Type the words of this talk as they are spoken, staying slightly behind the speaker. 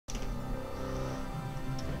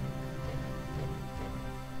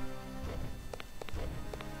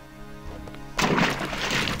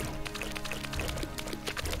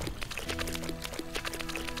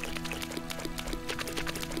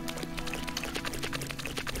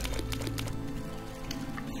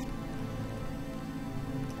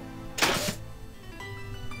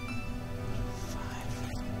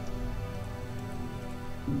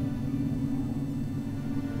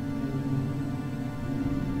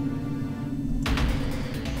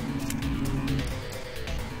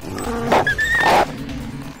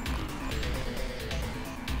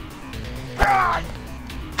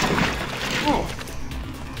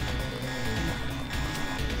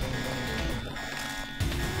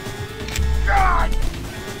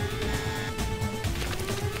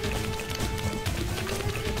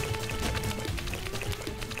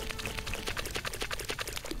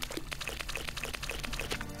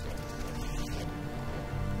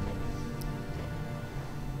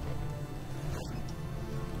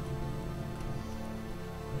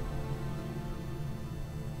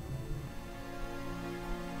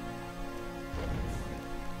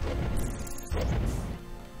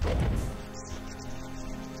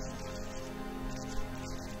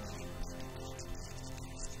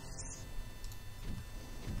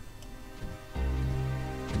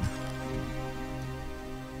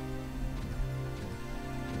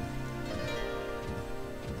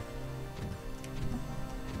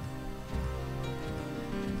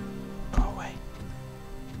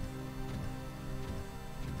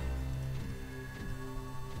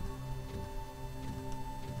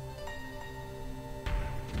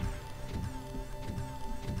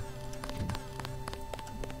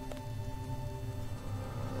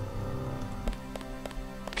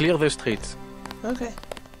clear the streets. Okay.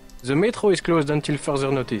 The metro is closed until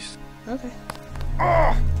further notice. Okay.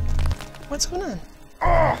 What's going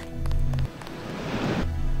on?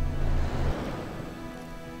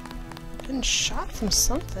 Getting shot from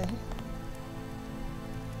something.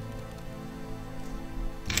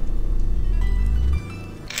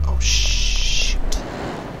 Oh, shoot.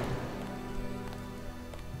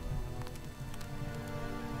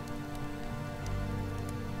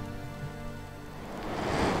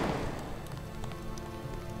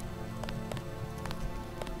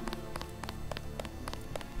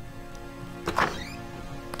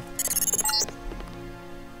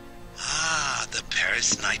 Ah, the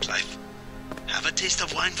Paris nightlife. Have a taste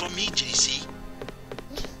of wine for me, JC.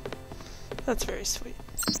 That's very sweet.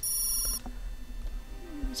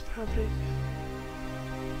 It's probably...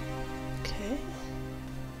 Okay.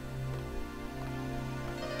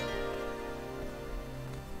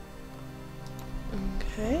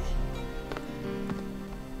 Okay.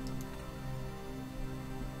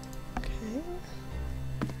 Okay.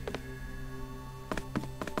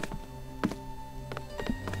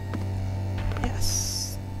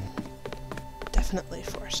 Yes. Definitely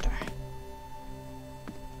 4-star.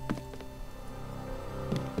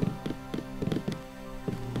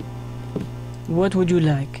 What would you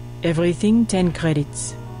like? Everything 10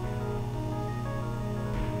 credits.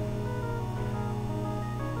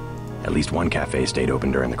 At least one cafe stayed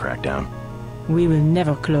open during the crackdown. We will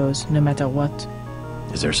never close, no matter what.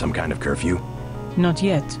 Is there some kind of curfew? Not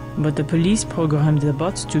yet, but the police programmed the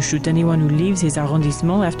bots to shoot anyone who leaves his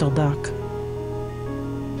arrondissement after dark.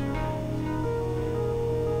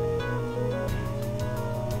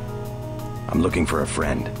 I'm looking for a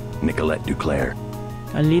friend, Nicolette Duclair.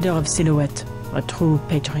 A leader of Silhouette, a true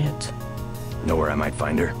patriot. Know where I might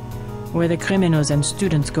find her? Where the criminals and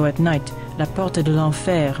students go at night, La Porte de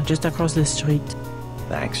l'Enfer, just across the street.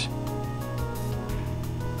 Thanks.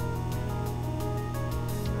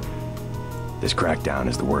 This crackdown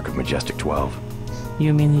is the work of Majestic 12.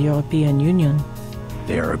 You mean the European Union?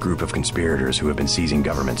 They are a group of conspirators who have been seizing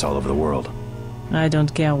governments all over the world. I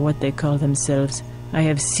don't care what they call themselves. I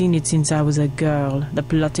have seen it since I was a girl, the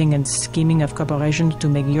plotting and scheming of corporations to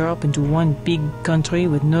make Europe into one big country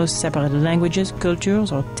with no separate languages,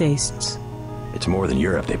 cultures, or tastes. It's more than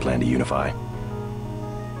Europe they plan to unify.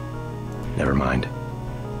 Never mind.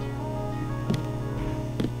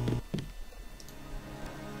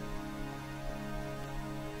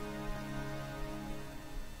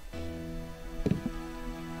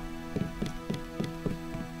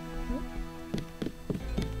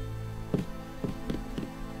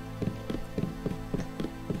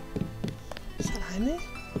 Is that Jaime?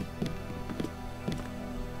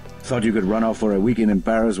 Thought you could run off for a weekend in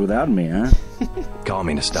Paris without me, huh? Call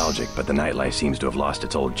me nostalgic, but the nightlife seems to have lost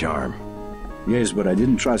its old charm. Yes, but I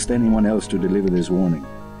didn't trust anyone else to deliver this warning.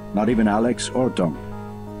 Not even Alex or Tom.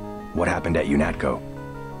 What happened at UNATCO?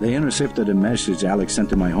 They intercepted a message Alex sent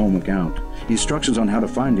to my home account. Instructions on how to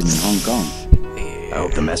find him in Hong Kong. I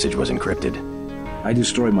hope the message was encrypted. I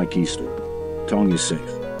destroyed my keystore. Tong is safe.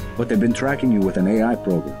 But they've been tracking you with an AI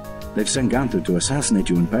program. They've sent Gunther to assassinate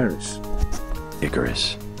you in Paris.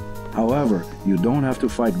 Icarus. However, you don't have to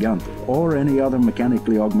fight Gunther or any other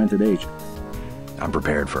mechanically augmented agent. I'm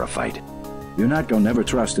prepared for a fight. UNATCO never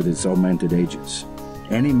trusted its augmented agents.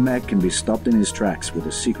 Any mech can be stopped in his tracks with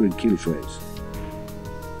a secret kill phrase.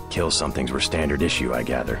 Kill somethings were standard issue, I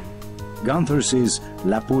gather. Gunther's is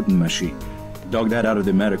La Putin machine. Dug that out of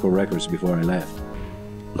the medical records before I left.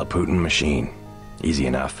 Laputin machine. Easy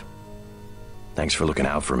enough. Thanks for looking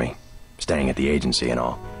out for me. Staying at the agency and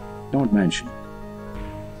all. Don't mention it.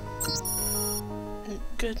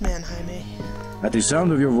 Good man, Jaime. At the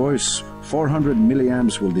sound of your voice, 400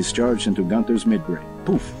 milliamps will discharge into Gunther's midbrain.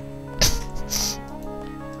 Poof.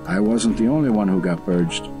 I wasn't the only one who got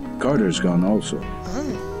purged. Carter's gone also.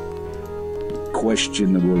 Oh.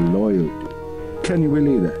 Questionable loyalty. Can you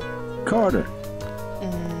believe that? Carter.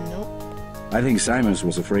 Nope. I think Simons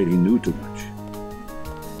was afraid he knew too much.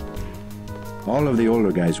 All of the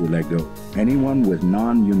older guys were let go. Anyone with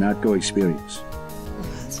non-UNATCO experience.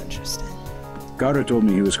 That's interesting. Carter told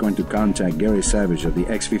me he was going to contact Gary Savage of the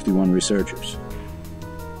X-51 researchers.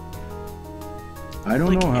 I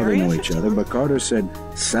don't know how they know each other, but Carter said,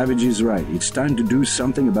 Savage is right. It's time to do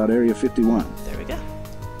something about Area 51. There we go.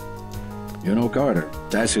 You know Carter,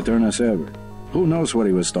 taciturn as ever. Who knows what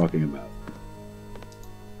he was talking about?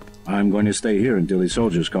 I'm going to stay here until his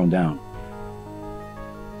soldiers calm down.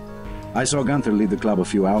 I saw Gunther leave the club a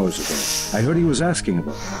few hours ago. I heard he was asking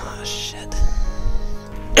about it. Oh, shit.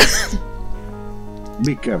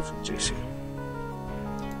 Be careful, JC.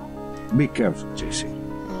 Be careful, JC.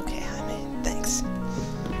 Okay, Jaime. Thanks.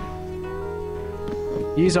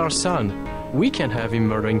 He's our son. We can't have him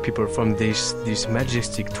murdering people from this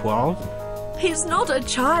Majestic 12. He's not a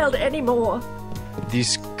child anymore.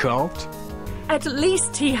 This cult. At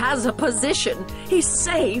least he has a position. He's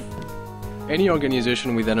safe. Any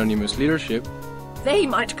organization with anonymous leadership. They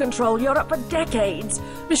might control Europe for decades.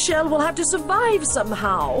 Michelle will have to survive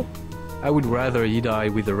somehow. I would rather he die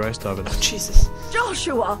with the rest of us. Oh, Jesus.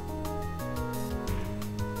 Joshua!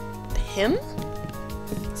 Him?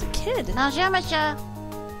 He's a kid. Bonjour, monsieur.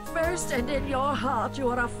 First and in your heart you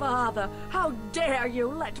are a father. How dare you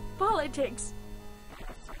let politics...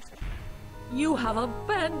 You have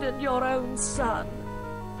abandoned your own son.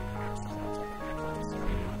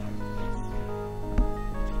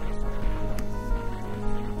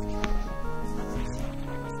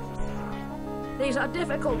 These are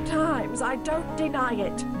difficult times, I don't deny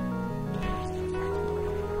it.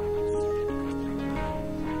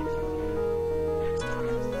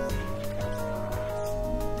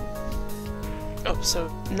 Oh, so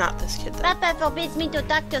not this kid then. Papa forbids me to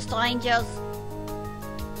talk to strangers.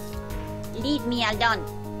 Leave me alone.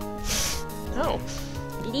 No.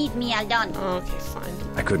 Leave me alone. Oh, okay, fine.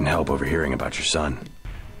 I couldn't help overhearing about your son.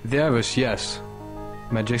 They have us, yes.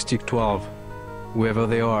 Majestic 12. Whoever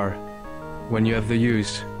they are. When you have the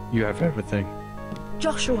use, you have everything.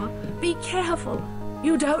 Joshua, be careful.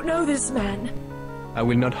 You don't know this man. I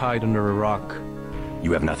will not hide under a rock.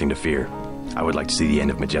 You have nothing to fear. I would like to see the end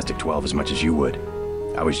of Majestic 12 as much as you would.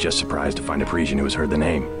 I was just surprised to find a Parisian who has heard the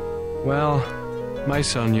name. Well, my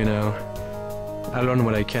son, you know. I learned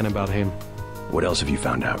what I can about him. What else have you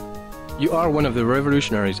found out? You are one of the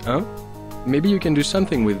revolutionaries, huh? Maybe you can do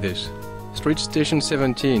something with this. Street Station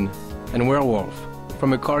 17 and Werewolf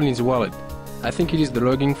from a car in his wallet. I think it is the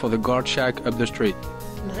logging for the guard shack up the street.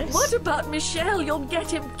 Nice. What about Michelle? You'll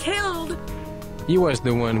get him killed. He was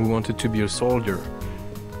the one who wanted to be a soldier.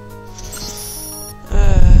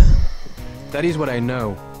 That is what I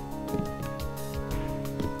know.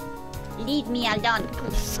 Leave me alone.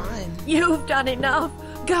 Fine. You've done enough.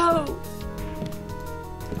 Go.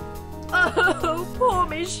 Oh, poor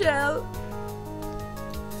Michelle.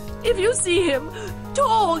 If you see him,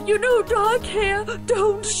 tall, you know, dark hair,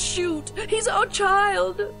 don't shoot. He's our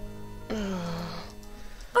child.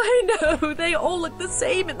 I know, they all look the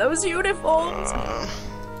same in those uniforms.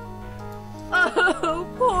 Oh,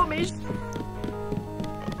 poor Michelle.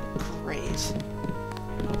 Great.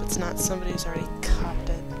 Hope it's not somebody who's already copped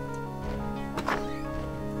it.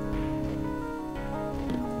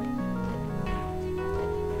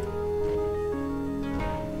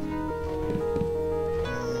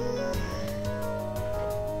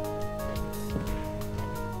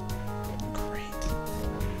 Great.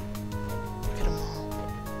 Look at them all.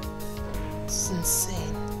 This is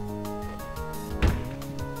insane.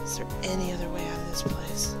 Is there any other way out of this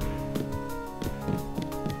place?